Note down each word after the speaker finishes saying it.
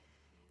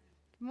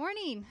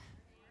Morning.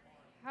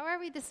 How are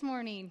we this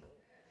morning?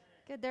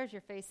 Good, there's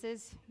your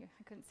faces.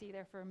 I couldn't see you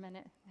there for a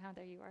minute. Now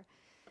there you are.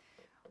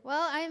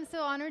 Well, I am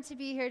so honored to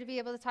be here to be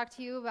able to talk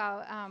to you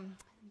about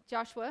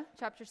Joshua,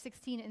 chapter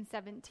 16 and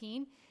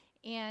 17.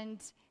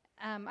 And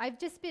I've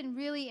just been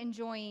really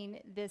enjoying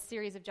this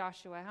series of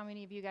Joshua. How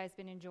many of you guys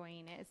been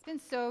enjoying it? It's been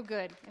so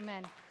good.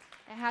 Amen.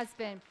 It has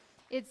been.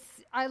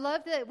 I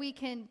love that we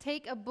can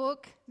take a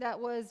book that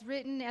was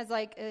written as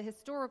like a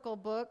historical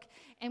book,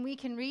 and we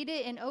can read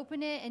it and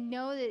open it and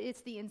know that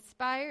it's the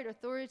inspired,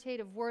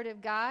 authoritative Word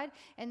of God,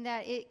 and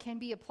that it can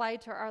be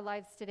applied to our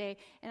lives today.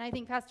 And I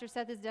think Pastor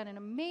Seth has done an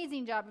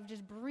amazing job of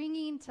just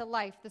bringing to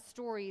life the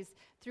stories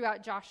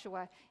throughout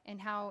Joshua and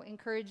how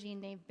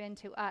encouraging they've been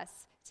to us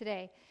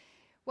today.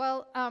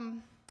 Well,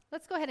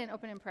 let's go ahead and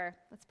open in prayer.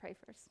 Let's pray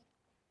first.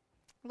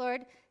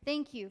 Lord,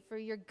 thank you for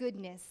your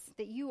goodness,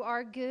 that you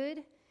are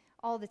good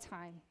all the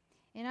time.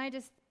 And I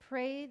just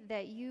pray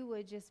that you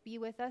would just be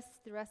with us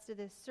the rest of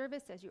this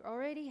service as you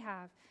already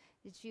have,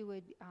 that you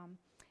would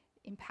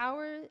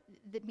empower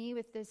me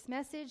with this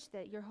message,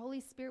 that your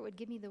Holy Spirit would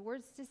give me the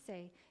words to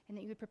say, and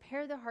that you would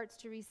prepare the hearts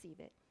to receive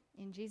it.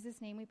 In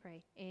Jesus' name we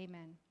pray.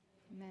 Amen.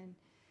 Amen.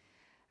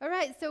 All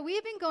right, so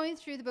we've been going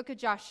through the book of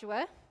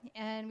Joshua,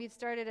 and we've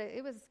started,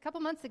 it was a couple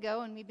months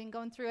ago, and we've been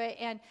going through it,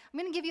 and I'm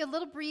going to give you a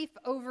little brief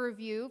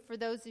overview for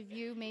those of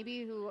you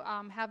maybe who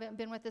haven't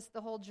been with us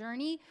the whole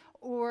journey,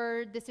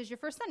 or this is your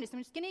first Sunday. So I'm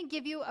just going to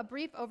give you a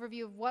brief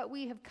overview of what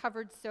we have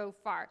covered so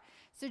far.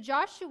 So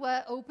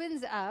Joshua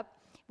opens up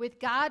with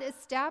God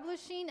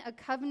establishing a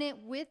covenant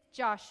with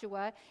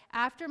Joshua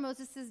after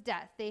Moses'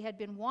 death. They had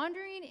been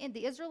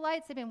the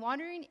Israelites had been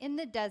wandering in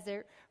the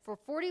desert for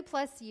 40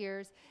 plus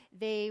years.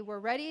 They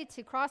were ready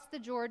to cross the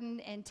Jordan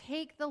and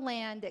take the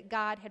land that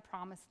God had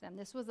promised them.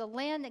 This was a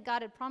land that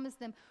God had promised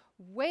them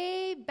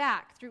way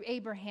back through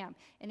Abraham,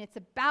 and it's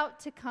about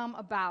to come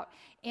about.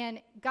 And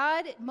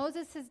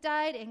Moses has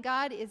died, and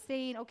God is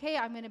saying, okay,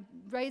 I'm going to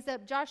raise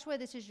up Joshua.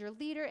 This is your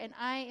leader, and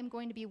I am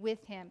going to be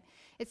with him.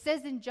 It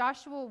says in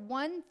Joshua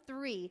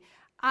 1:3,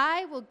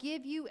 I will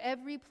give you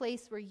every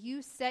place where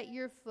you set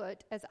your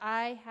foot, as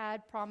I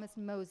had promised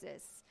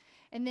Moses.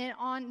 And then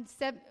on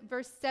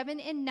verse 7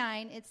 and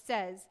 9, it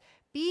says,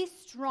 be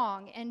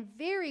strong and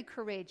very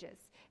courageous.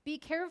 Be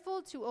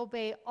careful to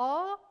obey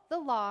all the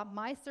law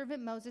my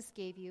servant Moses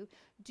gave you.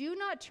 Do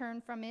not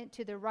turn from it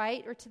to the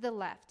right or to the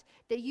left,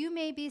 that you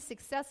may be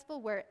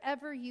successful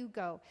wherever you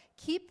go.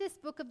 Keep this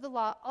book of the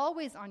law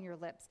always on your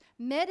lips.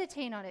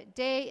 Meditate on it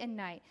day and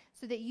night,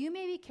 so that you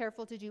may be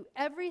careful to do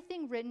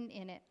everything written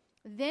in it.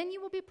 Then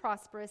you will be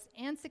prosperous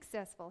and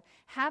successful.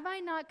 Have I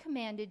not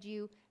commanded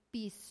you?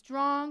 Be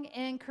strong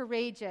and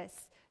courageous.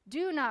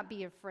 Do not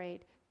be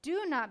afraid.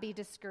 Do not be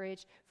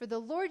discouraged, for the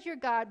Lord your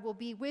God will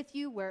be with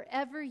you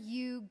wherever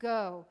you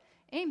go.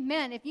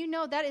 Amen. If you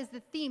know, that is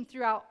the theme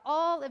throughout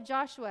all of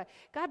Joshua.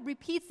 God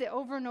repeats it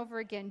over and over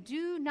again.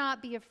 Do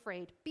not be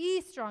afraid. Be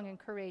strong and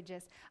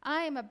courageous.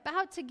 I am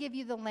about to give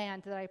you the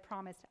land that I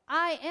promised.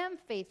 I am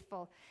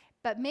faithful,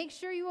 but make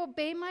sure you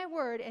obey my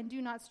word and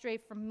do not stray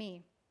from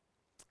me.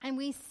 And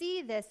we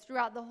see this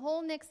throughout the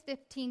whole next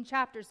 15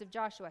 chapters of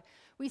Joshua.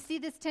 We see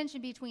this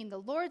tension between the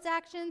Lord's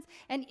actions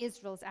and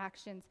Israel's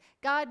actions.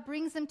 God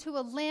brings them to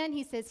a land.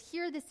 He says,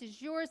 here, this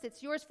is yours.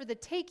 It's yours for the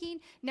taking.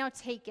 Now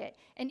take it.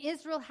 And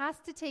Israel has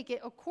to take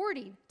it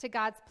according to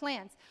God's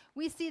plans.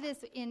 We see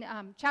this in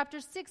chapter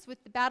 6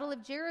 with the Battle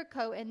of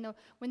Jericho. And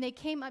when they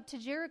came up to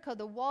Jericho,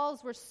 the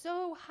walls were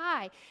so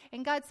high.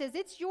 And God says,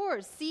 it's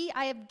yours. See,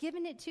 I have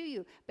given it to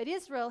you. But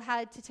Israel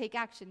had to take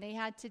action. They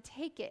had to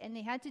take it, and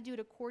they had to do it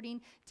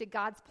according to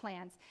God's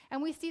plans.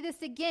 And we see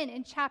this again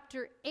in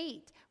chapter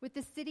 8 with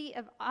the city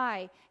of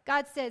Ai.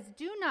 God says,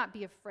 do not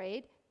be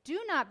afraid. Do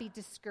not be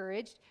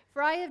discouraged,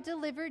 for I have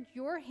delivered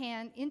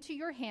into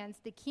your hands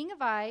the king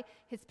of Ai,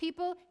 his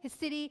people, his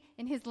city,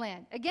 and his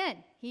land. Again,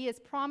 he is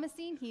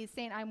promising, he is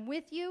saying, I'm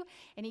with you,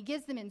 and he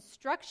gives them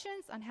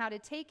instructions on how to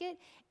take it,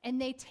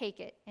 and they take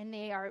it, and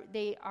they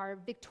are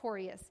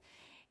victorious.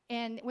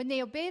 And when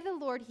they obey the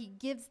Lord, he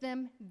gives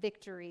them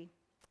victory.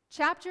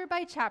 Chapter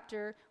by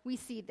chapter, we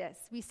see this.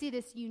 We see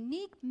this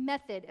unique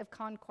method of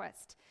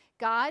conquest.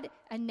 God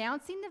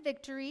announcing the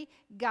victory,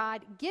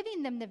 God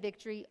giving them the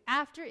victory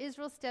after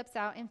Israel steps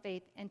out in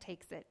faith and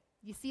takes it.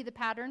 You see the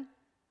pattern?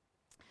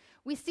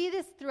 We see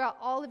this throughout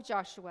all of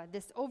Joshua,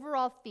 this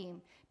overall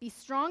theme. Be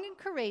strong and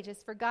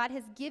courageous, for God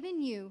has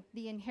given you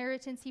the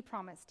inheritance he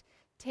promised.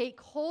 Take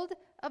hold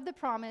of the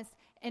promise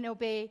and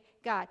obey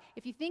God.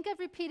 If you think I've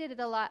repeated it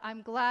a lot,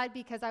 I'm glad,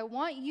 because I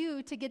want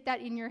you to get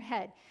that in your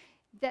head.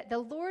 That the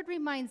Lord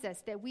reminds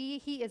us that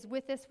he is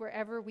with us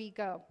wherever we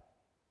go.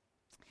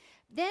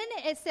 Then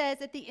it says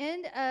at the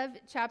end of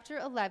chapter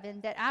 11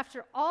 that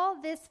after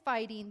all this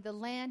fighting, the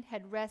land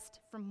had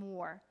rest from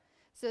war.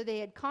 So they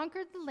had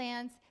conquered the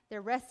lands,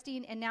 they're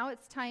resting, and now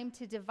it's time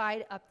to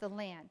divide up the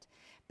land.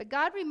 But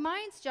God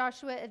reminds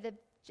Joshua at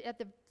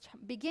the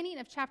beginning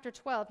of chapter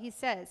 12, he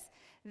says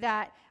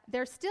that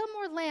there's still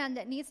more land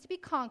that needs to be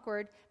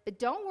conquered, but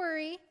don't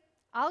worry,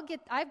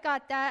 I've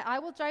got that. I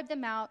will drive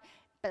them out.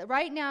 But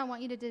right now, I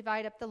want you to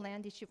divide up the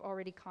land that you've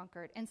already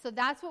conquered. And so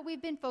that's what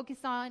we've been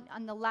focused on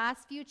the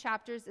last few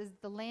chapters, is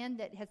the land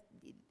that has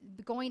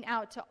going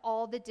out to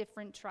all the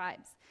different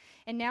tribes.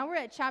 And now we're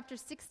at chapter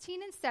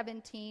 16 and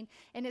 17,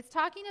 and it's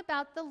talking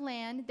about the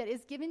land that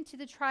is given to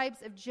the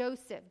tribes of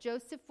Joseph.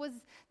 Joseph was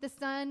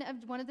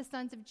one of the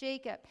sons of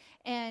Jacob,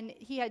 and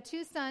he had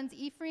two sons,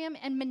 Ephraim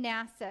and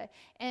Manasseh.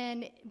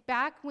 And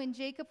back when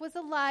Jacob was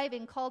alive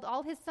and called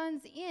all his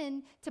sons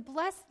in to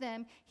bless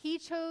them, he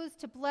chose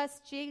to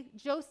bless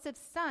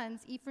Joseph's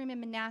sons, Ephraim and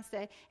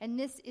Manasseh, and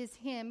this is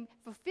him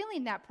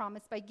fulfilling that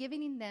promise by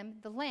giving them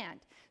the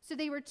land. So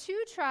they were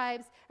two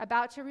tribes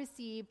about to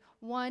receive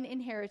one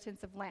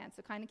inheritance of land.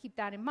 So kind of keep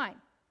that in mind.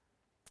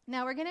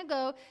 Now we're going to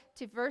go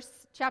to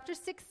chapter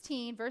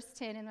 16, verse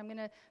 10, and I'm going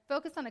to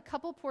focus on a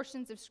couple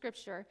portions of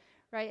scripture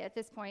right at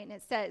this point. And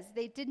it says,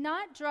 they did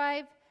not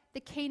drive the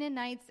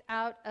Canaanites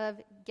out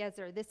of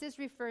Gezer. This is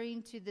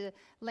referring to the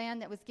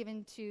land that was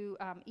given to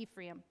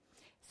Ephraim.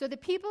 So the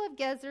people of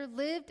Gezer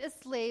lived as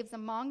slaves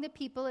among the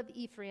people of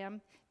Ephraim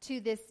to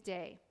this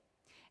day.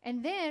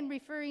 And then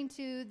referring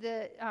to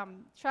the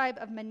tribe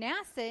of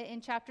Manasseh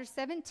in chapter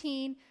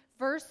 17,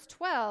 verse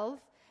 12,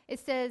 it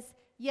says,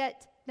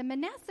 yet the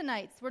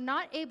Manassanites were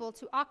not able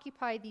to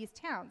occupy these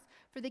towns,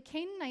 for the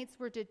Canaanites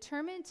were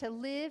determined to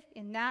live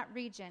in that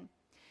region.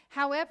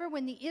 However,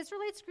 when the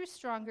Israelites grew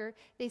stronger,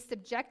 they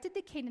subjected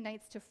the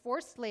Canaanites to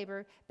forced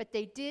labor, but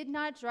they did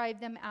not drive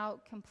them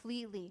out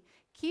completely.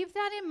 Keep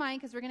that in mind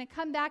because we're going to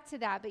come back to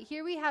that. But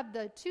here we have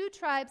the two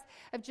tribes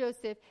of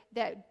Joseph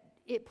that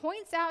it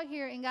points out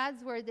here in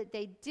God's word that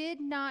they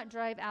did not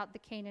drive out the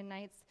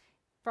Canaanites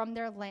from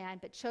their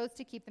land, but chose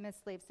to keep them as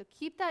slaves. So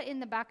keep that in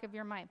the back of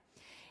your mind.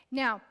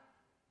 Now,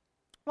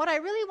 what I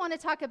really want to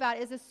talk about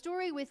is a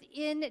story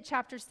within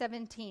chapter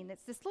 17.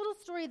 It's this little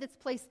story that's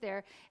placed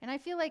there, and I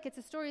feel like it's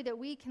a story that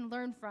we can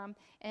learn from,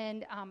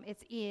 and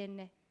it's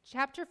in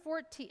chapter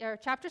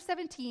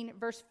 17,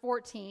 verse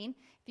 14.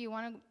 If you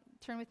want to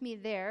turn with me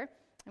there,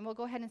 and we'll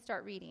go ahead and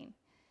start reading.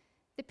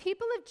 The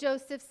people of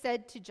Joseph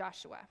said to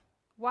Joshua,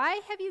 "Why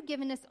have you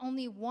given us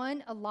only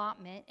one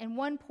allotment and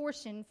one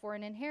portion for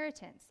an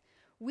inheritance?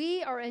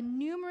 We are a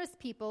numerous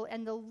people,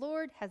 and the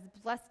Lord has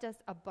blessed us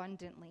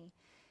abundantly."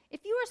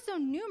 "If you are so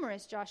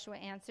numerous," Joshua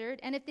answered,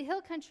 "and if the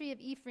hill country of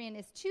Ephraim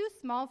is too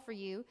small for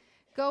you,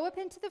 go up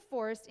into the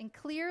forest and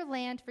clear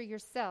land for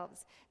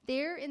yourselves,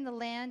 there in the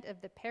land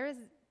of the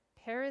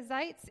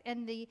Perizzites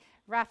and the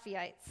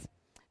Raphaites."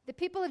 The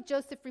people of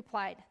Joseph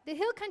replied, "The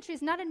hill country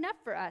is not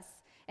enough for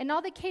us, and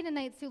all the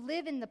Canaanites who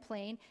live in the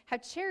plain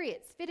have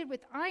chariots fitted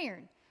with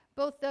iron,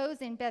 both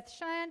those in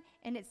Bethshan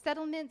and its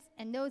settlements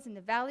and those in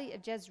the valley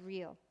of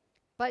Jezreel."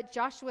 But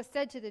Joshua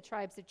said to the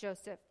tribes of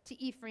Joseph,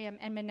 to Ephraim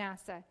and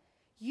Manasseh,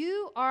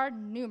 "You are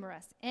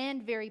numerous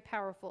and very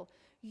powerful.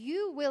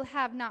 You will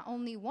have not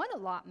only one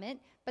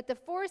allotment, but the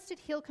forested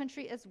hill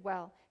country as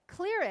well.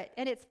 Clear it,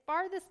 and its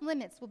farthest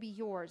limits will be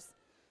yours.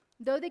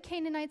 Though the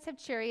Canaanites have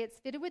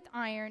chariots fitted with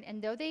iron,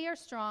 and though they are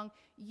strong,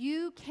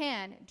 you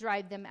can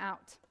drive them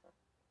out."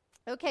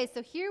 Okay,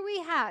 so here we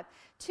have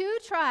two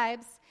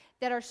tribes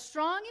that are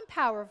strong and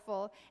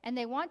powerful, and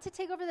they want to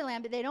take over the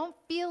land, but they don't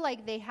feel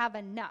like they have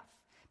enough,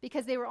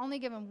 because they were only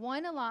given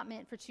one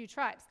allotment for two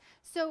tribes.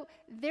 So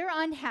they're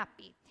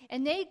unhappy.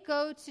 And they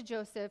go to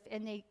Joseph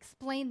and they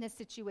explain this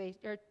situation,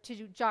 or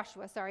to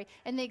Joshua,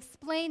 and they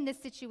explain this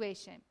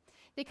situation.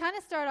 They kind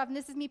of start off, and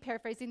this is me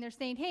paraphrasing, they're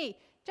saying, "Hey,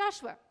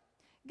 Joshua,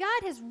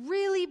 God has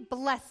really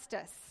blessed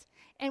us.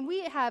 And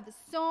we have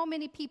so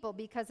many people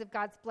because of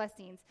God's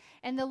blessings.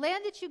 And the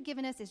land that you've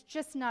given us is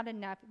just not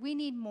enough. We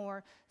need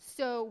more.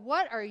 So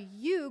what are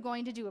you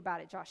going to do about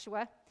it,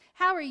 Joshua?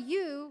 How are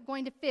you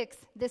going to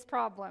fix this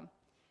problem?"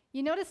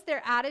 You notice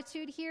their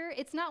attitude here?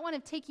 It's not one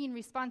of taking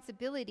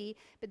responsibility,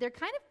 but they're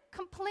kind of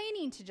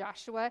complaining to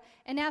Joshua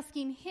and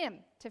asking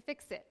him to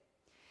fix it.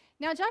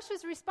 Now,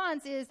 Joshua's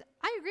response is,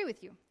 "I agree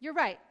with you. You're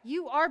right.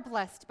 You are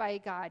blessed by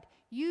God.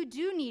 You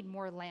do need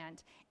more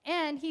land."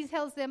 And he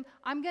tells them,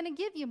 "I'm going to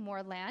give you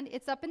more land.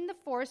 It's up in the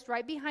forest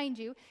right behind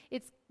you.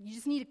 You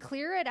just need to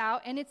clear it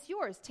out, and it's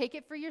yours. Take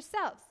it for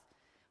yourselves."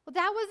 Well,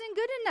 that wasn't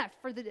good enough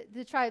for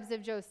the tribes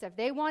of Joseph.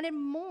 They wanted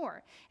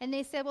more. And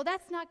they said, "Well,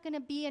 that's not going to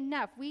be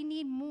enough. We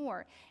need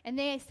more." And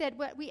they said,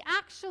 "What we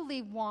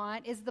actually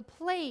want is the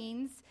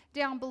plains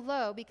down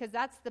below, because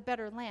that's the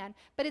better land.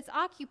 But it's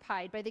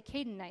occupied by the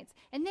Canaanites,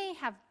 and they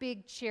have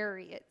big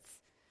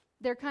chariots."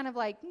 They're kind of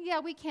like,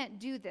 "Yeah, we can't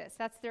do this."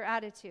 That's their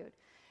attitude.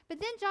 But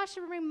then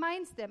Joshua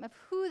reminds them of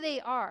who they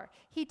are.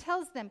 He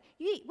tells them,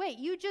 "Wait,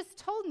 you just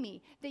told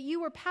me that you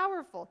were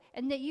powerful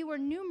and that you were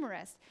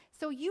numerous.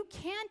 So you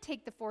can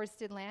take the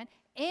forested land,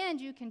 and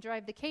you can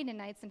drive the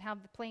Canaanites and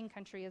have the plain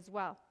country as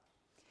well."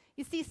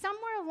 You see,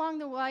 somewhere along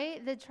the way,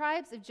 the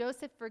tribes of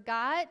Joseph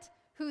forgot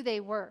who they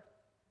were.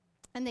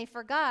 And they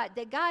forgot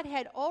that God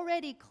had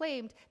already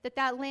claimed that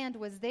that land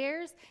was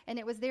theirs, and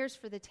it was theirs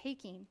for the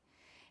taking.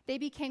 They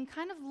became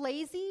kind of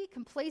lazy,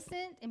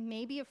 complacent, and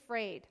maybe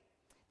afraid.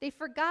 They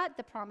forgot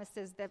the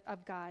promises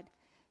of God.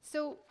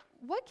 So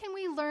what can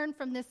we learn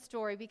from this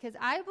story? Because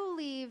I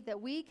believe that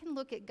we can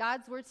look at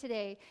God's word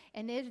today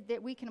and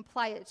that we can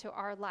apply it to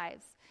our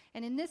lives.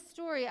 And in this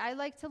story, I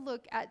like to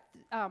look at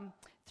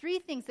 3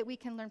 things that we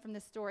can learn from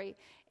this story.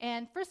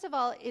 And first of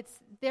all,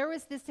 there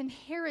was this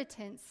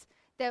inheritance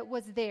that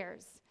was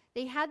theirs.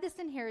 They had this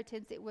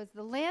inheritance. It was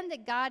the land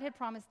that God had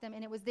promised them,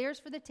 and it was theirs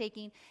for the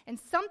taking. And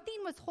something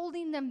was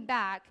holding them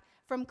back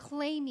from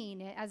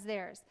claiming it as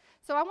theirs.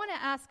 So I want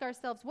to ask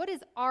ourselves, what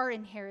is our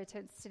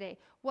inheritance today?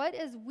 What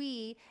is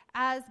we,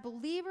 as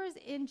believers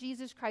in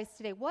Jesus Christ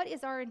today, what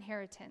is our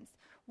inheritance?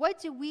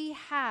 What do we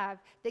have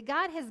that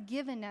God has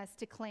given us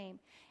to claim?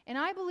 And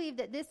I believe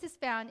that this is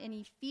found in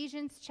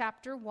Ephesians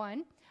chapter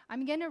 1.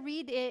 I'm going to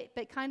read it,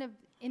 but kind of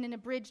in an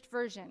abridged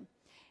version.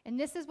 And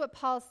this is what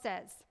Paul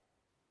says.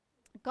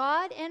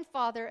 God and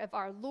Father of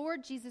our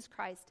Lord Jesus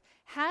Christ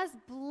has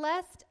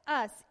blessed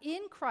us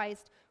in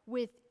Christ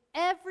with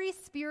every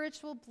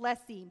spiritual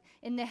blessing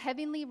in the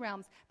heavenly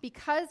realms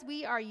because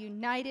we are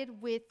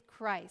united with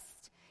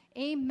Christ.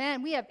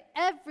 Amen. We have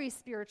every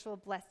spiritual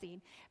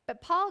blessing.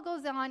 But Paul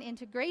goes on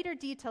into greater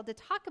detail to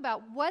talk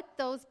about what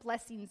those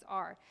blessings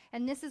are.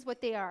 And this is what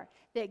they are.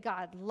 That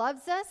God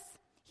loves us.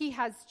 He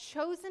has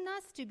chosen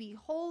us to be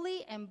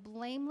holy and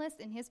blameless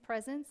in his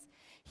presence.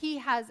 He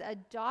has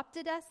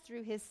adopted us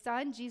through his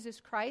Son, Jesus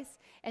Christ,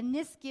 and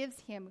this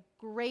gives him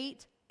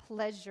great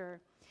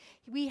pleasure.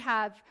 We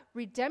have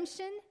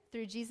redemption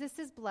through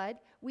Jesus' blood.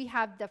 We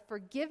have the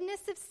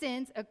forgiveness of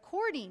sins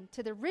according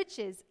to the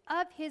riches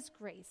of his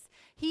grace.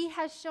 He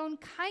has shown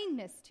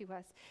kindness to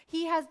us.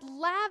 He has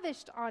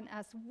lavished on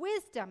us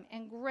wisdom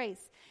and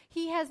grace.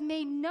 He has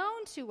made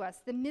known to us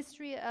the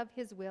mystery of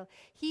his will.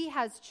 He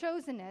has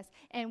chosen us,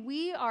 and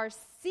we are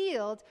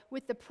sealed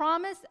with the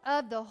promise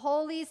of the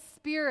Holy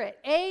Spirit.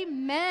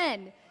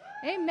 Amen.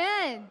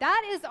 Amen.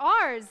 That is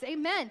ours.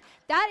 Amen.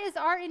 That is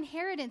our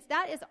inheritance.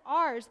 That is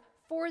ours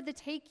for the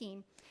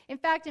taking. In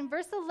fact, in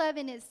verse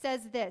 11, it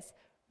says this: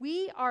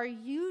 we are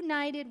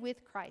united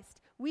with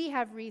Christ. We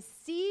have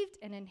received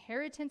an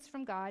inheritance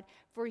from God,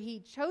 for he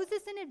chose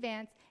us in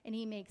advance, and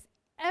he makes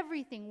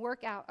everything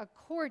work out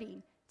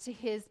according to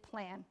his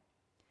plan.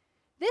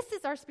 This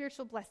is our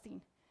spiritual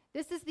blessing.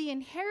 This is the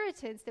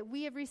inheritance that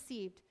we have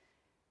received.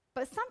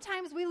 But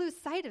sometimes we lose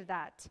sight of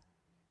that.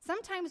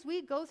 Sometimes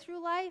we go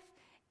through life,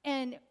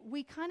 and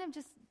we kind of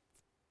just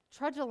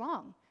trudge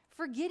along,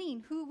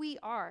 forgetting who we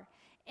are.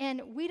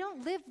 And we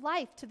don't live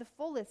life to the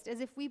fullest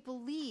as if we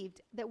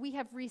believed that we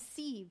have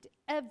received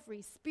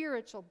every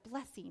spiritual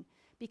blessing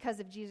because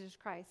of Jesus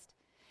Christ.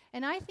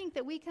 And I think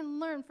that we can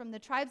learn from the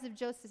tribes of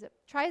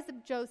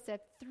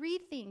Joseph 3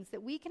 things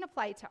that we can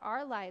apply to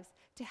our lives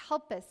to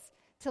help us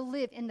to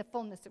live in the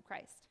fullness of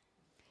Christ.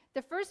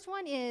 The first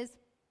one is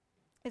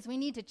we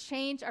need to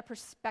change our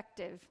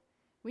perspective.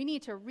 We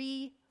need to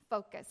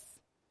refocus.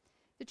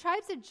 The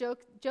tribes of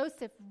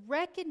Joseph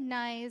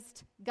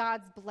recognized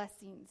God's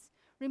blessings.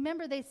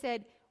 Remember, they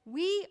said,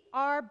 we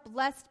are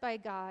blessed by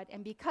God,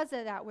 and because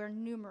of that, we're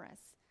numerous.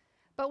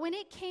 But when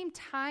it came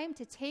time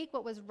to take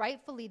what was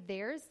rightfully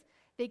theirs,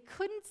 they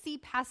couldn't see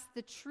past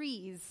the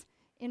trees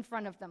in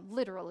front of them,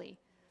 literally.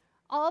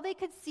 All they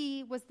could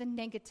see was the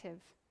negative.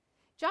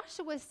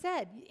 Joshua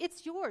said,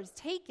 it's yours,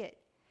 take it.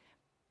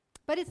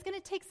 But it's going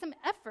to take some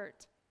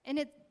effort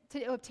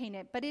to obtain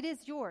it, but it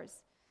is yours.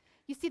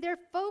 You see, their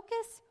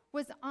focus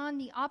was on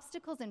the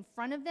obstacles in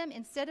front of them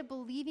instead of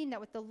believing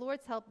that with the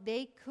Lord's help,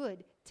 they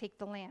could take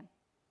the land.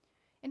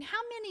 And how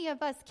many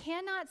of us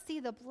cannot see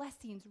the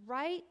blessings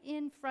right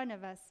in front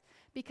of us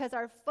because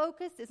our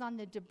focus is on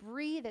the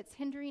debris that's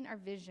hindering our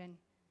vision?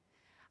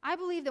 I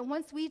believe that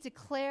once we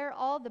declare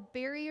all the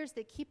barriers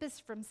that keep us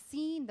from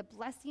seeing the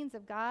blessings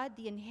of God,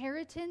 the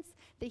inheritance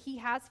that he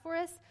has for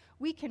us,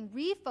 we can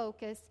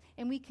refocus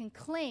and we can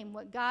claim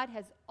what God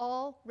has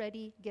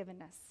already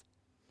given us.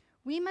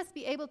 We must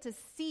be able to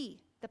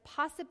see the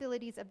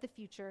possibilities of the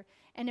future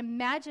and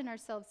imagine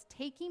ourselves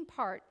taking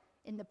part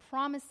in the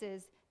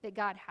promises that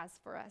God has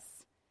for us.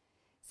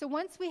 So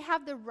once we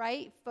have the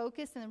right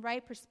focus and the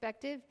right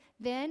perspective,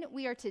 then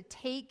we are to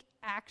take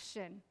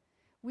action.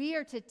 We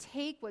are to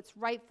take what's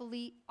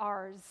rightfully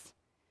ours.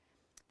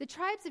 The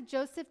tribes of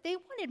Joseph, they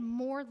wanted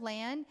more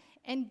land,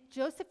 and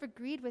Joseph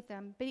agreed with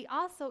them, but he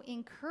also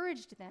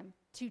encouraged them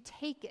to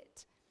take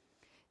it.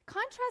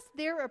 Contrast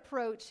their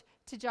approach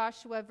to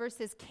Joshua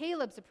versus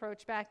Caleb's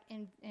approach back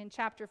in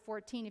chapter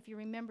 14, if you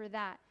remember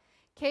that.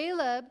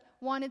 Caleb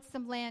wanted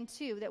some land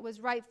too that was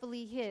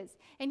rightfully his.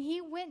 And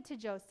he went to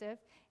Joshua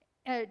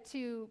and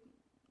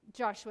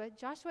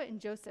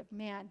Joseph,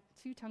 man,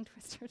 2 tongue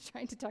twisters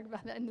trying to talk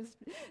about that in this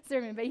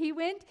sermon. But he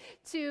went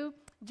to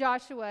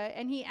Joshua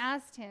and he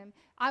asked him,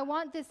 I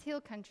want this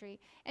hill country.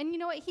 And you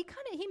know what? He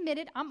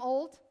admitted, I'm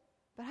old,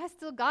 but I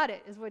still got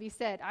it, is what he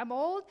said. I'm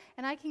old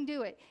and I can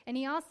do it. And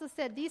he also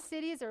said, these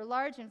cities are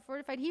large and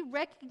fortified. He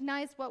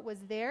recognized what was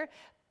there,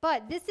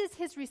 but this is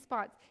his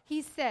response.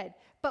 He said,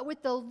 but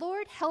with the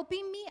Lord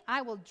helping me,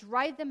 I will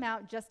drive them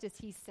out just as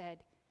he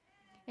said.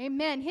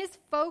 Amen. His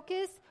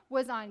focus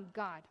was on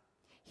God.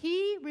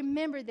 He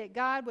remembered that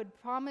God would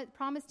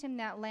promised him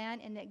that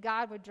land and that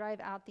God would drive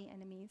out the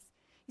enemies.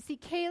 You see,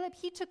 Caleb,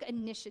 he took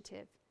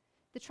initiative.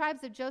 The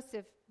tribes of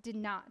Joseph did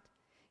not.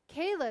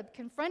 Caleb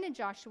confronted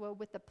Joshua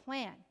with a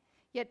plan,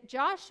 yet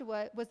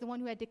Joshua was the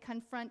one who had to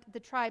confront the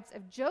tribes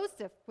of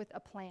Joseph with a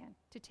plan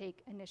to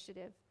take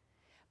initiative.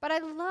 But I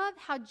love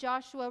how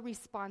Joshua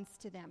responds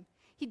to them.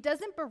 He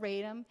doesn't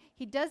berate them.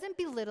 He doesn't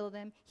belittle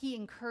them. He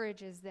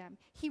encourages them.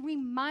 He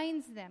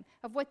reminds them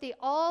of what they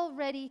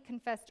already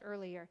confessed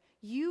earlier.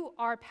 You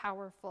are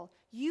powerful.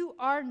 You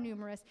are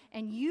numerous,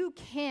 and you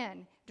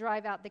can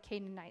drive out the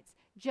Canaanites.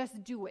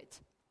 Just do it.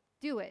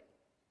 Do it.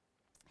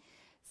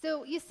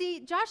 So you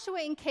see,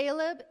 Joshua and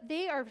Caleb,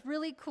 they are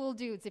really cool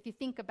dudes if you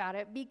think about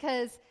it,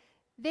 because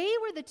they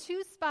were the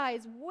two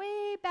spies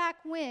way back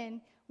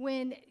when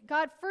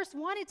God first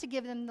wanted to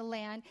give them the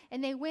land,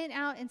 and they went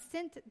out and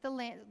sent the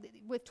land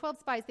with 12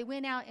 spies. They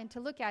went out and to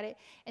look at it,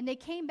 and they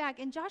came back,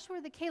 and Joshua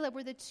and Caleb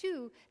were the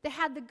two that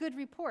had the good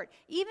report.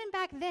 Even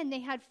back then, they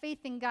had faith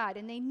in God,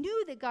 and they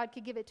knew that God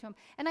could give it to them.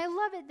 And I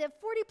love it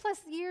that 40 plus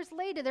years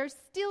later, they're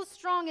still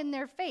strong in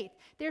their faith.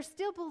 They're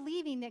still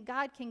believing that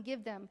God can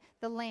give them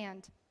the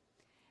land.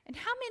 And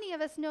how many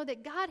of us know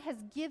that God has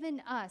given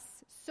us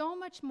so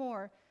much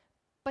more,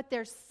 but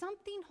there's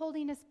something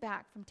holding us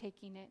back from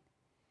taking it?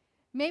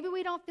 Maybe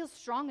we don't feel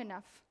strong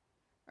enough,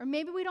 or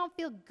maybe we don't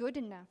feel good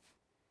enough,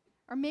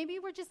 or maybe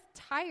we're just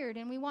tired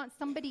and we want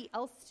somebody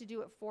else to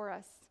do it for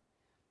us.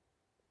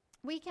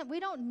 We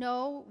don't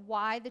know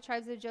why the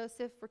tribes of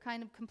Joseph were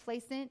kind of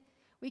complacent.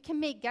 We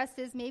can make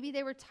guesses. Maybe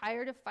they were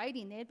tired of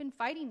fighting. They had been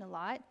fighting a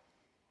lot.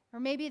 Or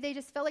maybe they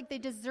just felt like they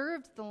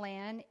deserved the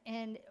land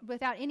and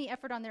without any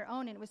effort on their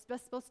own, and it was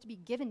just supposed to be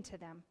given to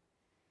them.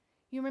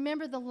 You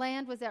remember the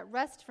land was at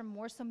rest from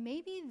war, so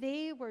maybe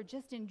they were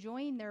just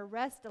enjoying their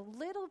rest a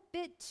little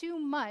bit too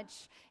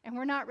much and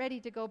were not ready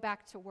to go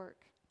back to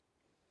work.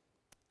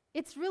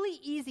 It's really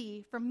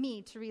easy for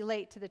me to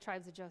relate to the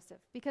tribes of Joseph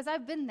because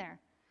I've been there.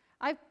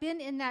 I've been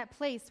in that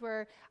place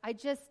where I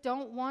just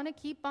don't want to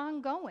keep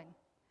on going.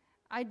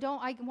 I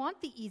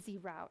want the easy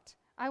route.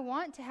 I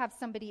want to have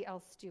somebody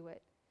else do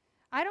it.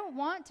 I don't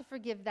want to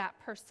forgive that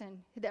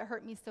person that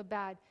hurt me so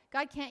bad.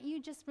 God, can't you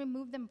just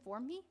remove them for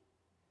me?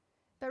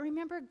 But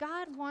remember,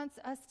 God wants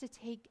us to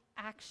take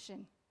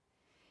action.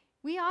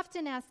 We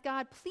often ask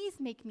God, please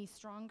make me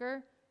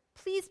stronger.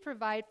 Please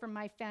provide for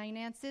my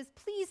finances.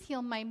 Please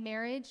heal my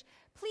marriage.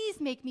 Please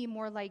make me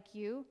more like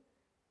you.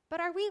 But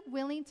are we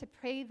willing to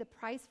pay the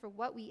price for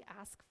what we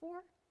ask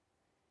for?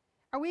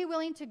 Are we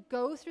willing to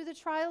go through the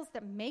trials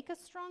that make us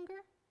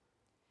stronger?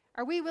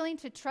 Are we willing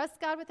to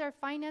trust God with our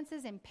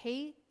finances and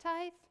pay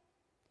tithe?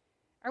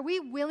 Are we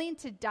willing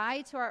to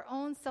die to our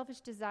own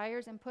selfish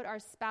desires and put our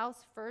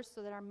spouse first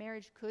so that our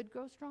marriage could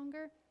grow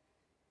stronger?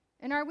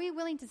 And are we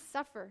willing to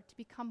suffer to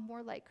become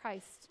more like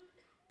Christ?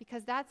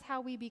 Because that's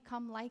how we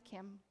become like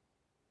him.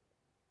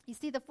 You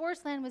see, the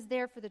forest land was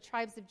there for the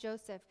tribes of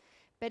Joseph,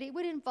 but it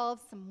would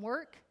involve some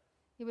work,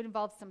 it would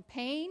involve some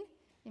pain,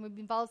 it would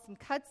involve some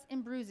cuts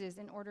and bruises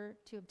in order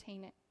to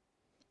obtain it.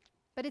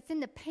 But it's in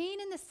the pain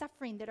and the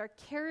suffering that our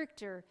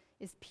character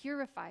is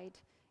purified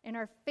and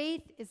our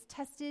faith is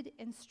tested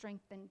and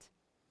strengthened.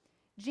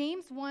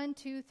 James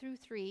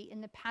 1:2-3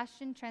 in the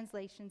Passion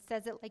Translation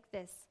says it like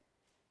this: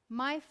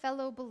 My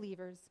fellow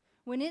believers,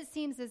 when it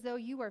seems as though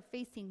you are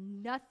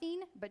facing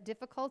nothing but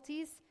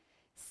difficulties,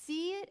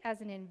 see it as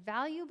an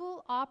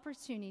invaluable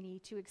opportunity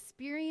to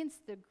experience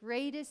the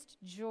greatest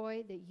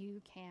joy that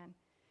you can.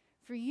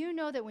 For you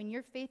know that when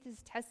your faith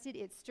is tested,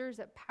 it stirs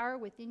up power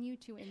within you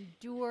to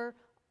endure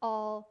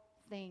all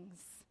things.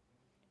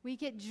 We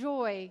get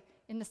joy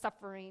in the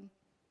suffering.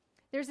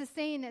 There's a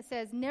saying that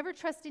says, never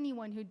trust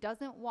anyone who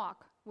doesn't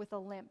walk with a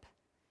limp.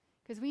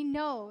 Because we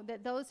know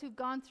that those who've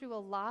gone through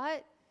a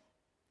lot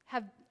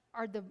have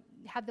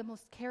the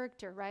most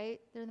character,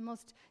 right? They're the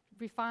most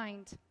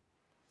refined.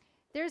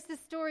 There's this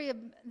story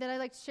that I'd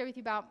like to share with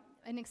you about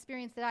an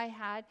experience that I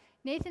had.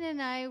 Nathan and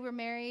I were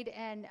married,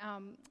 and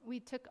we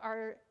took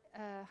our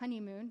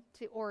honeymoon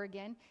to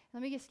Oregon.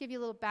 Let me just give you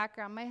a little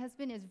background. My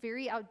husband is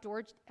very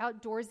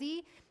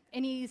outdoorsy,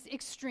 and he's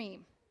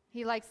extreme.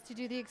 He likes to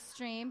do the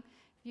extreme.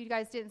 If you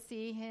guys didn't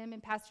see him,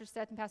 and Pastor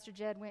Seth and Pastor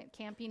Jed went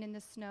camping in the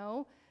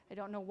snow. I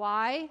don't know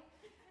why.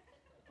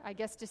 I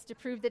guess just to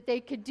prove that they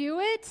could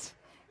do it.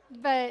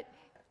 But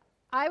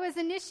I was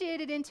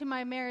initiated into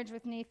my marriage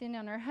with Nathan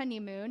on our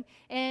honeymoon,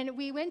 and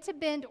we went to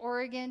Bend,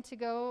 Oregon to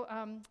go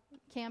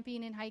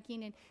camping and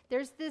hiking, and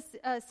there's this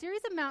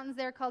series of mountains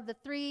there called the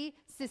Three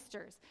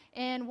Sisters,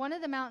 and one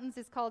of the mountains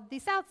is called the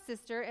South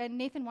Sister, and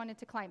Nathan wanted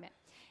to climb it.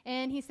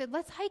 And he said,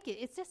 let's hike it.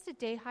 It's just a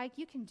day hike.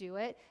 You can do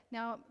it.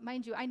 Now,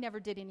 mind you, I never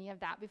did any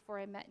of that before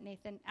I met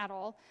Nathan at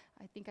all.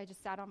 I think I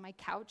just sat on my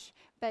couch.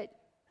 But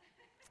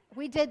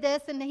we did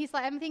this, and he's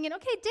like, I'm thinking,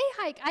 okay, day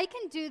hike. I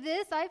can do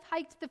this. I've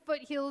hiked the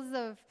foothills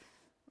of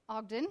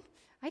Ogden.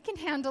 I can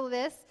handle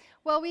this.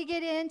 Well, we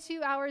get in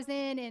 2 hours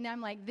in, and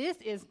I'm like, this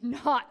is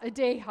not a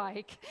day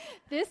hike.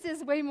 This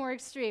is way more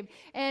extreme.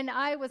 And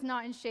I was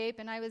not in shape,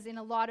 and I was in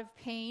a lot of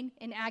pain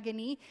and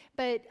agony,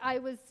 but I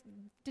was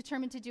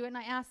determined to do it. And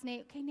I asked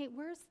Nate, okay, Nate,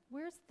 where's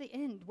the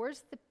end?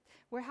 Where's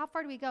how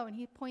far do we go? And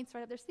he points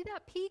right up there. See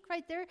that peak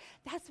right there?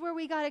 That's where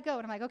we got to go.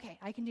 And I'm like, okay,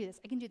 I can do this.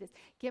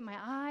 Get my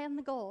eye on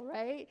the goal,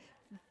 right?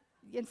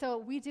 And so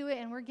we do it,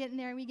 and we're getting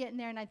there,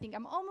 and I think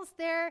I'm almost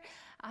there.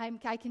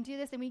 I can do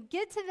this. And we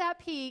get to that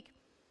peak,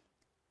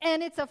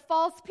 and it's a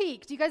false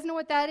peak. Do you guys know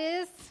what that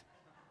is?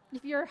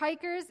 If you're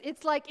hikers,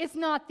 it's like it's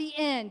not the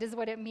end is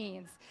what it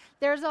means.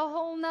 There's a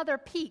whole nother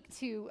peak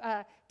to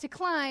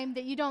climb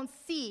that you don't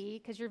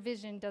see because your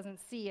vision doesn't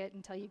see it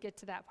until you get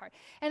to that part.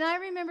 And I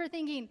remember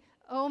thinking,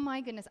 oh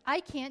my goodness, I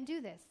can't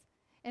do this.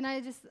 And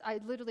I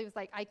literally was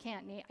like, I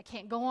can't, Nate. I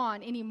can't go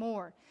on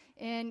anymore.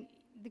 And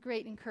the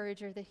great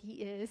encourager that he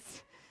is,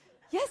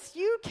 yes,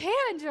 you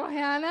can,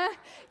 Johanna.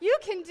 You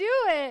can do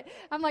it.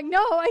 I'm like, no,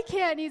 I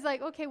can't. And he's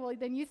like, okay, well,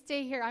 then you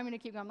stay here. I'm going to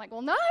keep going. I'm like,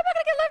 well, no, I'm not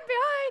going to get left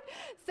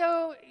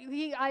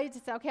behind. So I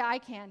just said, okay, I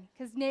can.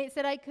 Because Nate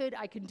said I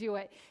could do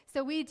it.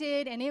 So we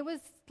did, and it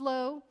was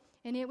slow,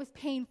 and it was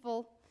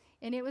painful,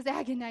 and it was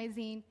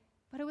agonizing,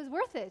 but it was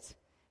worth it.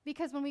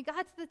 Because when we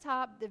got to the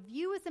top, the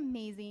view was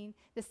amazing.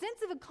 The sense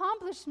of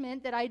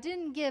accomplishment that I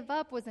didn't give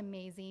up was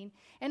amazing.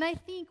 And I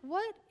think,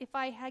 what if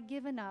I had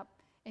given up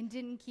and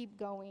didn't keep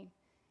going?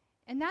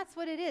 And that's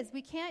what it is.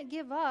 We can't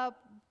give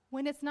up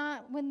when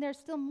there's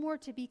still more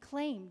to be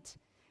claimed.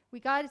 We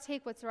got to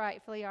take what's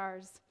rightfully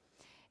ours.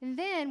 And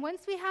then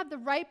once we have the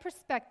right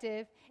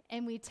perspective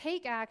and we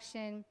take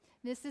action,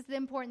 this is the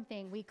important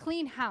thing. We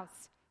clean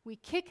house. We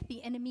kick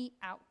the enemy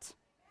out.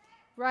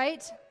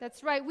 Right?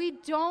 That's right. We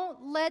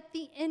don't let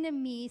the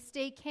enemy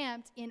stay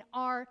camped in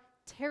our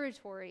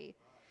territory.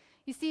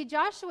 You see,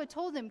 Joshua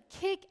told them,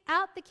 kick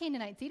out the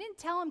Canaanites. He didn't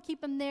tell them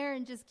keep them there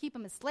and just keep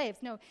them as slaves.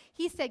 No,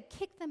 he said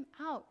kick them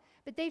out.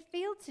 But they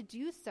failed to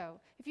do so.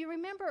 If you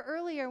remember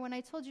earlier when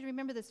I told you to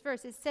remember this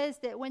verse, it says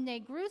that when they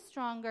grew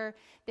stronger,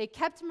 they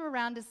kept them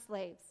around as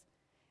slaves.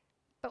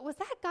 But was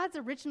that God's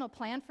original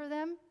plan for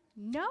them?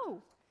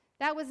 No.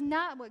 That was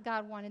not what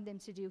God wanted them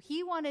to do.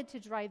 He wanted to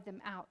drive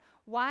them out.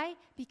 Why?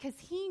 Because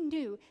he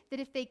knew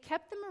that if they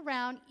kept them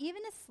around,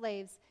 even as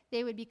slaves,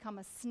 they would become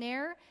a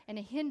snare and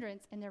a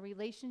hindrance in their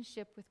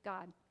relationship with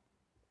God.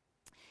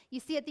 You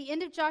see, at the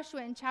end of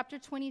Joshua in chapter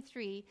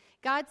 23,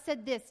 God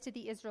said this to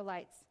the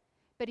Israelites,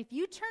 "But if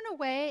you turn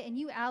away and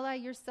you ally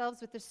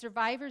yourselves with the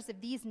survivors of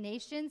these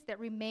nations that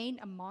remain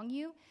among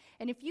you,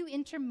 and if you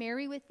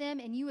intermarry with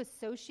them and you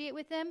associate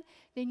with them,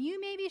 then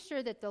you may be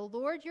sure that the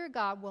Lord your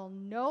God will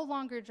no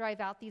longer drive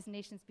out these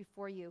nations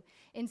before you.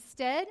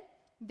 Instead,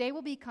 they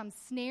will become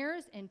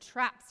snares and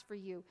traps for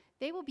you.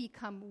 They will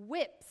become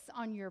whips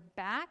on your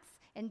backs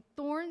and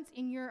thorns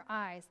in your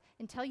eyes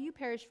until you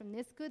perish from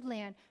this good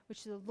land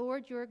which the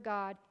Lord your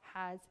God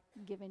has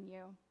given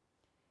you."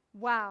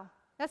 Wow,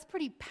 that's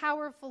pretty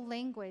powerful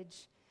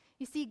language.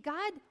 You see,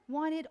 God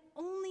wanted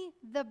only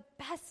the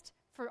best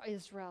for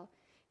Israel.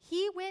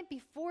 He went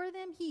before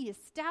them. He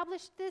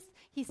established this.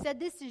 He said,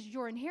 this is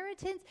your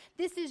inheritance.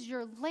 This is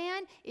your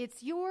land.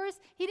 It's yours.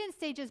 He didn't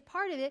say just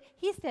part of it.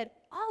 He said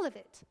all of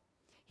it.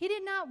 He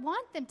did not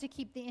want them to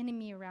keep the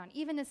enemy around,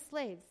 even as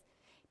slaves,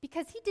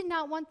 because he did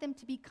not want them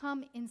to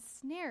become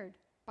ensnared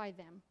by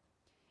them.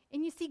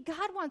 And you see,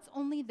 God wants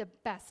only the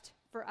best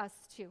for us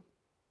too.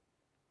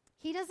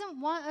 He doesn't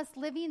want us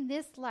living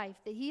this life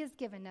that he has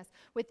given us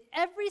with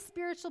every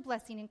spiritual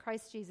blessing in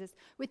Christ Jesus,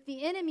 with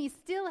the enemy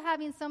still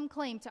having some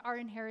claim to our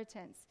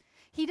inheritance.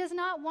 He does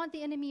not want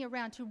the enemy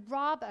around to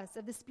rob us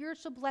of the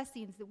spiritual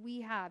blessings that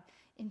we have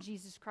in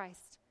Jesus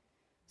Christ.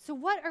 So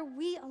what are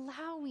we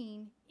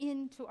allowing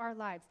into our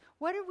lives?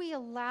 What are we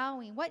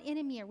allowing? What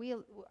enemy are we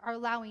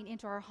allowing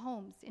into our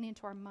homes and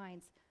into our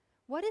minds?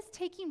 What is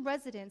taking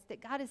residence that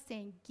God is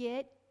saying,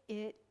 get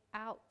it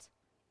out?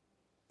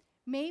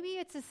 Maybe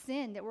it's a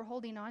sin that we're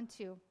holding on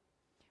to.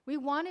 We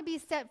want to be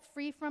set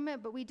free from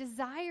it, but we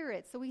desire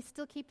it, so we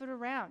still keep it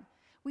around.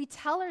 We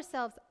tell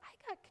ourselves,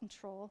 I got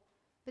control,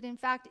 but in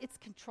fact, it's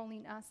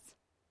controlling us.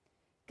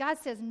 God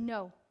says,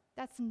 no,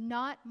 that's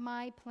not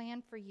my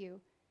plan for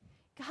you.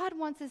 God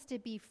wants us to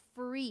be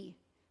free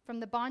from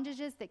the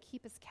bondages that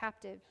keep us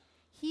captive.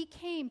 He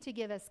came to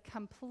give us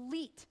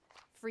complete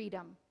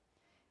freedom.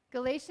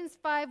 Galatians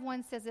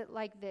 5:1 says it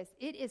like this: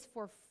 "It is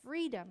for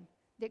freedom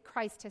that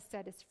Christ has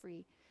set us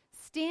free.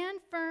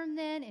 Stand firm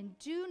then, and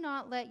do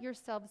not let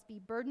yourselves be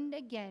burdened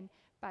again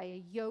by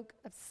a yoke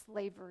of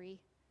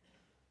slavery."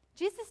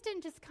 Jesus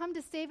didn't just come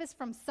to save us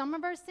from some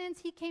of our sins.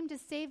 He came to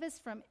save us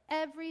from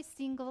every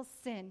single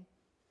sin.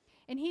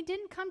 And he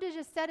didn't come to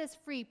just set us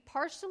free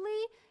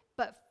partially,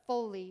 but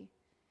fully.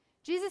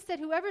 Jesus said,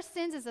 whoever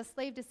sins is a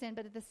slave to sin,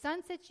 but if the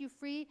Son sets you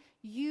free,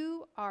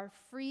 you are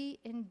free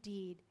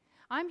indeed.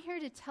 I'm here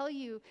to tell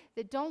you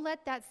that don't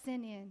let that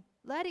sin in.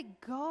 Let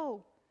it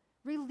go.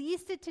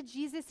 Release it to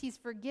Jesus. He's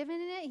forgiven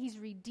it. He's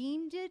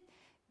redeemed it.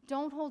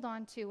 Don't hold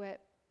on to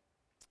it.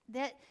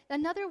 That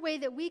another way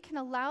that we can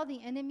allow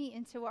the enemy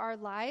into our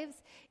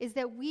lives is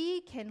that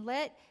we can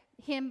let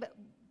him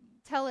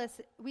tell us,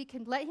 we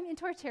can let him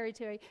into our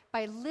territory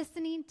by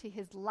listening to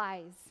his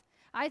lies.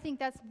 I think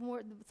that's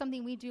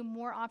something we do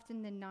more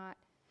often than not.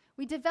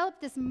 We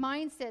develop this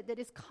mindset that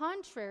is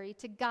contrary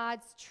to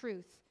God's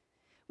truth.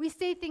 We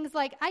say things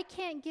like, I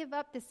can't give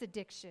up this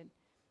addiction.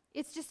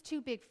 It's just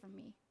too big for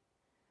me.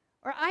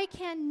 Or I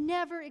can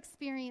never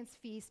experience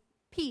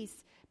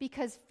peace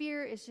because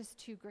fear is just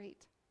too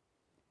great.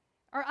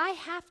 Or I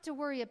have to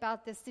worry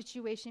about this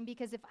situation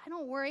because if I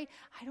don't worry,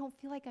 I don't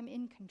feel like I'm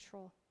in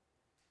control.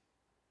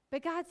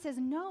 But God says,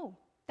 no,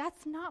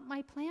 that's not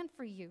my plan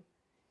for you.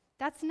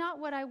 That's not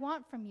what I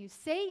want from you.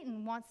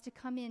 Satan wants to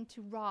come in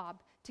to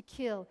rob, to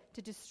kill,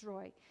 to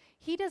destroy.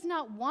 He does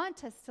not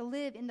want us to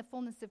live in the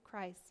fullness of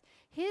Christ.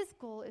 His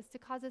goal is to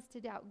cause us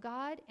to doubt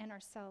God and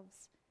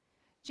ourselves.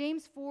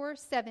 James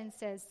 4:7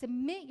 says,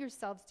 submit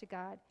yourselves to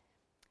God.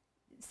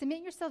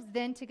 Submit yourselves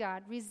then to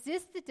God.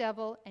 Resist the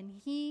devil, and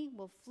he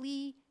will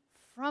flee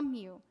from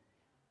you.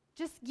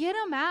 Just get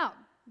him out.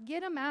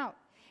 Get him out.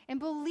 And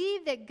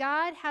believe that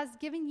God has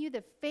given you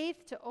the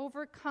faith to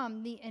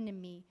overcome the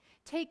enemy.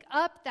 Take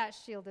up that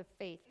shield of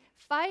faith.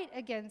 Fight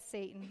against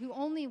Satan, who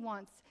only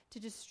wants to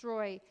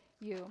destroy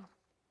you.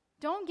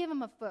 Don't give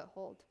him a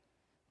foothold.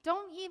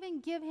 Don't even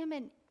give him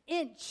an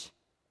inch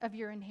of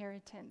your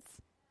inheritance.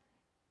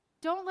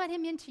 Don't let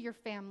him into your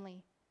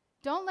family.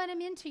 Don't let him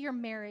into your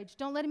marriage.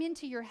 Don't let him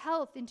into your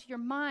health, into your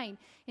mind,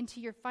 into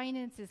your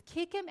finances.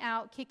 Kick him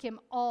out. Kick him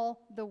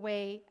all the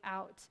way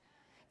out.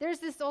 There's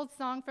this old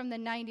song from the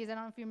 90s. I don't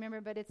know if you remember,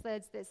 but it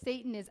says that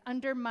Satan is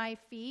under my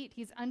feet.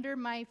 He's under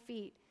my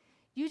feet.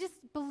 You just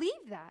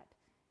believe that.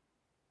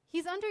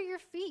 He's under your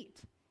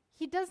feet.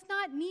 He does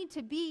not need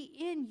to be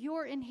in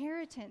your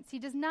inheritance. He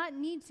does not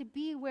need to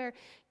be where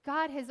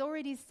God has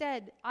already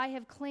said, I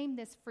have claimed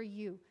this for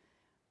you.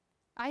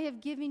 I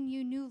have given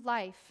you new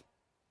life.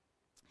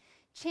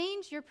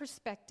 Change your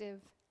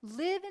perspective.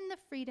 Live in the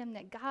freedom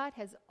that God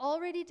has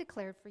already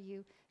declared for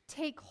you.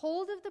 Take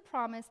hold of the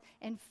promise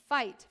and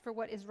fight for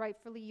what is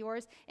rightfully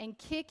yours and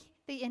kick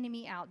the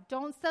enemy out.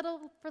 Don't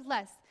settle for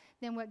less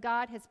than what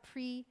God has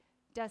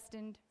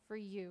predestined for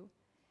you.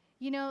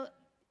 You know,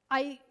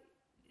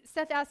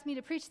 Seth asked me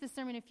to preach this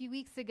sermon a few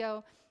weeks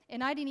ago,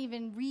 and I didn't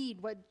even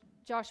read what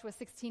Joshua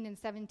 16 and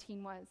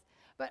 17 was.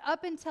 But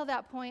up until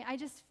that point,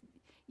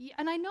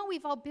 and I know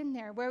we've all been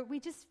there, where we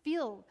just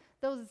feel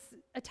those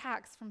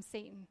attacks from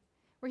Satan,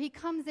 where he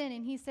comes in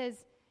and he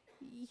says,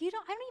 I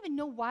don't even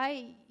know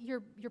why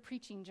you're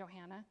preaching,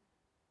 Johanna.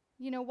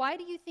 You know, why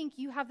do you think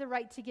you have the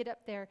right to get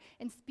up there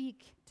and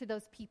speak to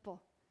those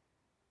people?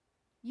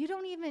 You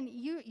don't even,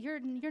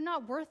 you're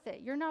not worth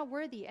it. You're not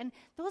worthy. And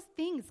those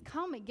things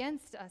come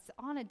against us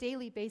on a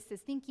daily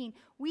basis, thinking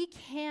we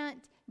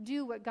can't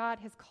do what God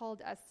has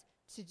called us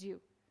to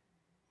do.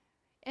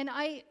 And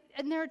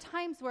there are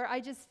times where I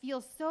just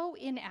feel so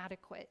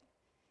inadequate.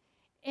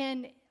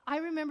 And I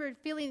remember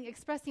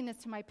expressing this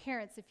to my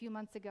parents a few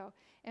months ago.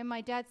 And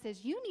my dad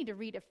says, you need to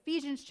read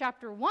Ephesians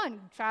chapter 1,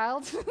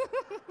 child.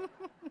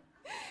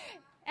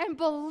 And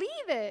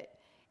believe it.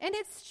 And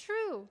it's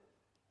true.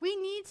 We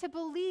need to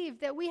believe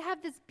that we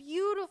have this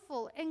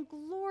beautiful and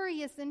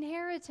glorious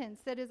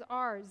inheritance that is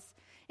ours.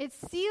 It's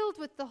sealed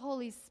with the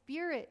Holy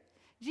Spirit.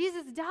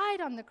 Jesus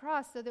died on the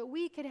cross so that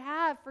we could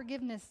have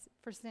forgiveness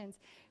for sins.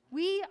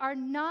 We are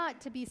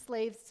not to be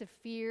slaves to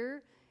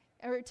fear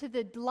or to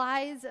the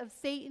lies of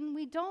Satan.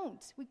 We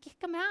don't. We kick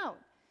them out.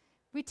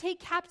 We take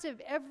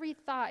captive every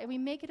thought and we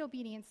make it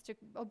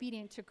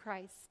obedient to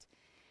Christ.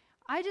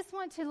 I just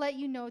want to let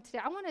you know today,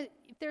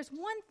 if there's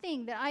one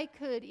thing that I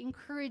could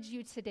encourage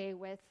you today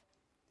with,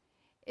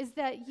 is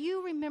that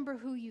you remember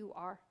who you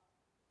are.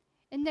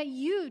 And that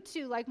you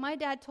too, like my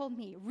dad told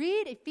me,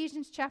 read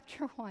Ephesians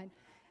chapter 1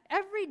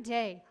 every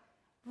day.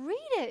 Read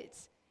it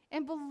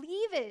and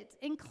believe it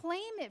and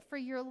claim it for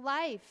your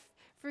life,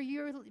 for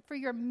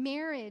your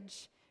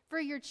marriage, for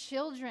your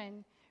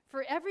children,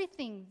 for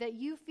everything that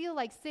you feel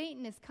like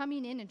Satan is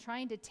coming in and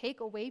trying to take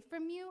away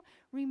from you.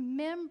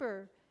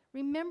 Remember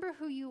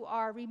who you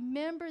are.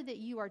 Remember that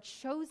you are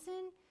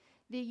chosen,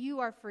 that you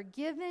are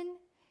forgiven,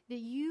 that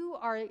you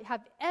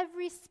have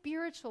every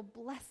spiritual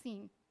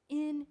blessing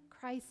in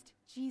Christ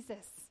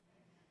Jesus.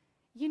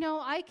 You know,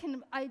 I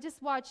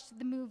just watched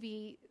the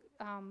movie,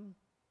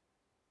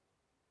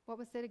 what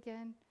was it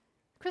again?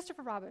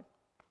 Christopher Robin,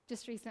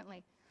 just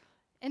recently.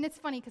 And it's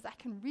funny because I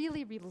can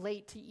really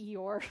relate to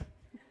Eeyore.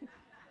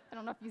 I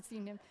don't know if you've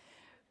seen him.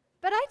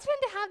 But I tend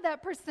to have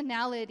that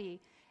personality.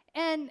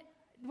 And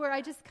where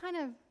I just kind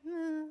of,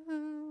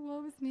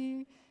 woe is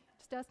me.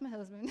 Just ask my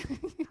husband.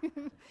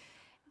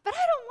 But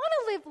I don't want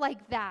to live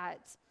like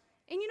that.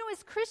 And you know,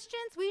 as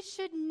Christians, we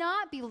should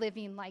not be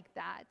living like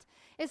that.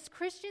 As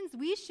Christians,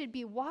 we should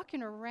be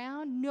walking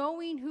around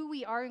knowing who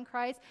we are in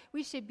Christ.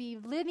 We should be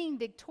living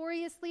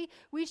victoriously.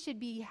 We should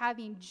be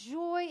having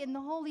joy in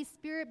the Holy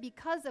Spirit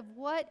because of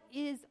what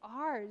is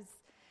ours.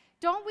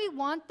 Don't we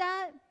want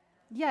that?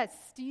 Yes.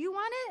 Do you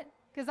want it?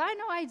 Because I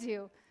know I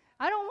do.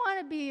 I don't want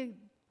to be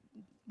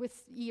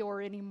with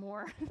Eeyore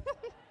anymore.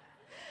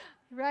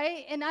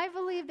 Right? And I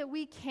believe that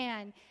we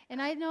can.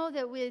 And I know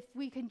that if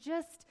we can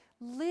just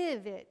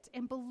live it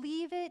and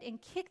believe it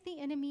and kick the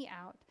enemy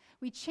out,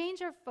 we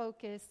change our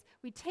focus,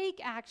 we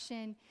take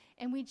action,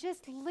 and we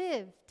just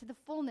live to the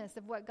fullness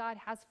of what God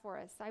has for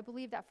us. I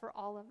believe that for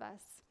all of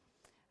us.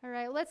 All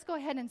right, let's go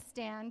ahead and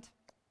stand.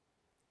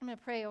 I'm going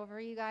to pray over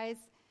you guys.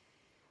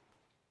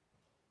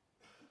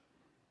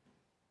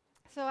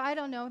 So I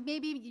don't know,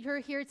 maybe you're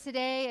here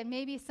today and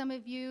maybe some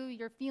of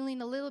you're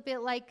feeling a little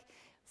bit like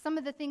some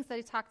of the things that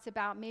I talked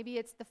about. Maybe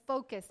it's the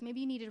focus.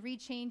 Maybe you need to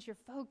rechange your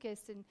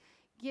focus and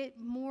get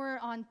more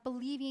on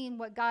believing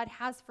what God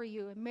has for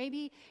you. And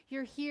maybe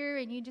you're here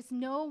and you just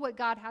know what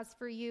God has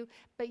for you,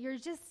 but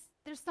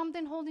there's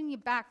something holding you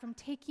back from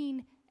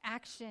taking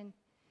action.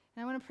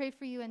 And I want to pray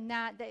for you in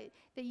that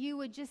you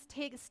would just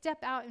step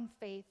out in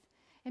faith.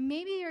 And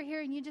maybe you're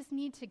here and you just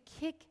need to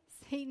kick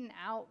Satan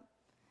out.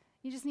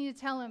 You just need to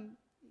tell him,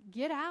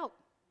 get out.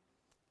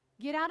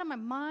 Get out of my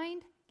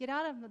mind. Get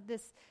out of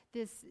this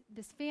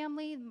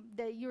family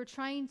that you're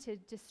trying to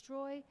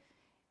destroy.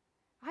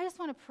 I just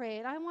want to pray,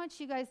 and I want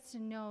you guys to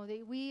know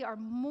that we are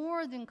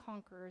more than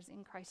conquerors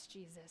in Christ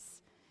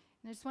Jesus.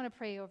 And I just want to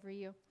pray over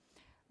you.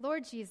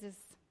 Lord Jesus,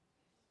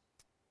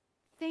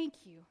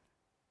 thank you.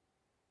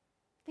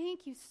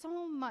 Thank you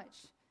so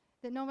much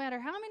that no matter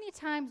how many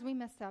times we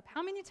mess up,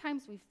 how many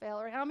times we fail,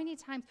 or how many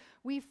times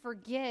we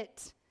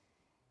forget,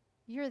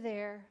 you're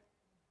there.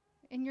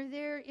 And you're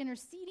there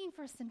interceding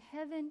for us in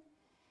heaven.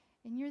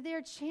 And you're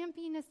there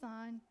championing us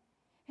on.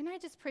 And I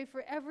just pray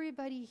for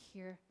everybody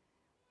here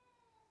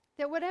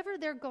that whatever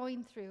they're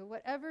going through,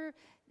 whatever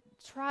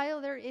trial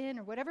they're in,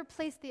 or whatever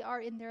place they are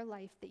in their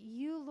life, that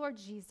you, Lord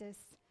Jesus,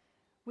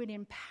 would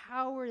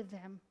empower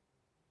them.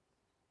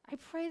 I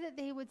pray that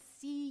they would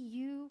see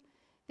you.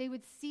 They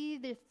would see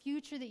the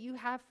future that you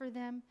have for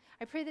them.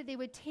 I pray that they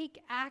would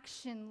take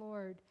action,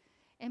 Lord,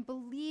 and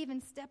believe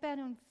and step out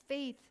in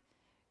faith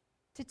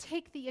to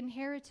take the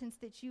inheritance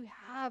that you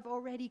have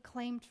already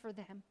claimed for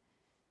them.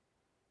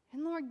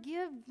 And Lord,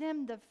 give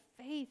them the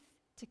faith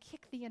to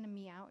kick the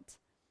enemy out.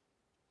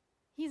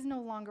 He's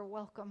no longer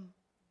welcome.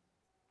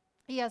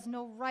 He has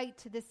no right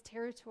to this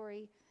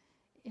territory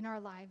in our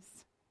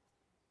lives.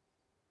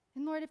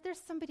 And Lord, if there's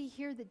somebody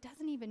here that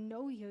doesn't even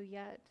know you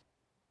yet,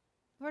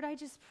 Lord, I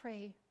just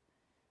pray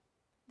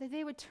that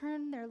they would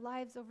turn their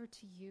lives over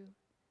to you.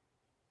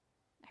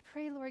 I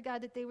pray, Lord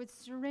God, that they would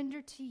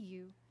surrender to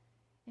you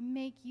and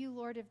make you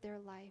Lord of their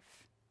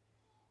life.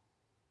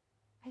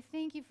 I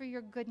thank you for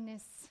your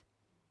goodness.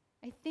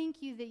 I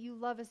thank you that you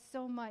love us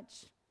so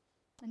much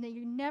and that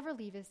you never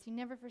leave us, you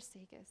never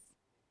forsake us.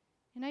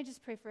 And I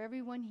just pray for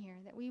everyone here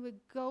that we would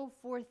go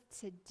forth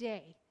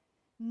today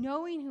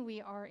knowing who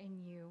we are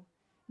in you,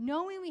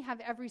 knowing we have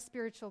every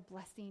spiritual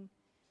blessing,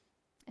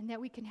 and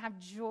that we can have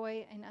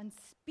joy and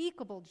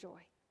unspeakable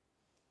joy.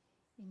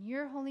 In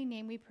your holy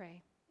name we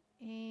pray.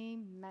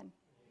 Amen.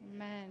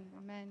 Amen.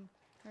 Amen.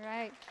 All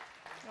right.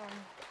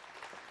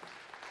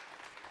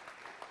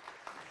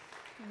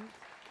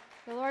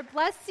 The Lord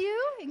bless you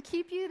and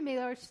keep you. May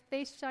our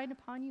face shine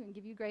upon you and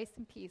give you grace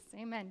and peace.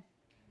 Amen.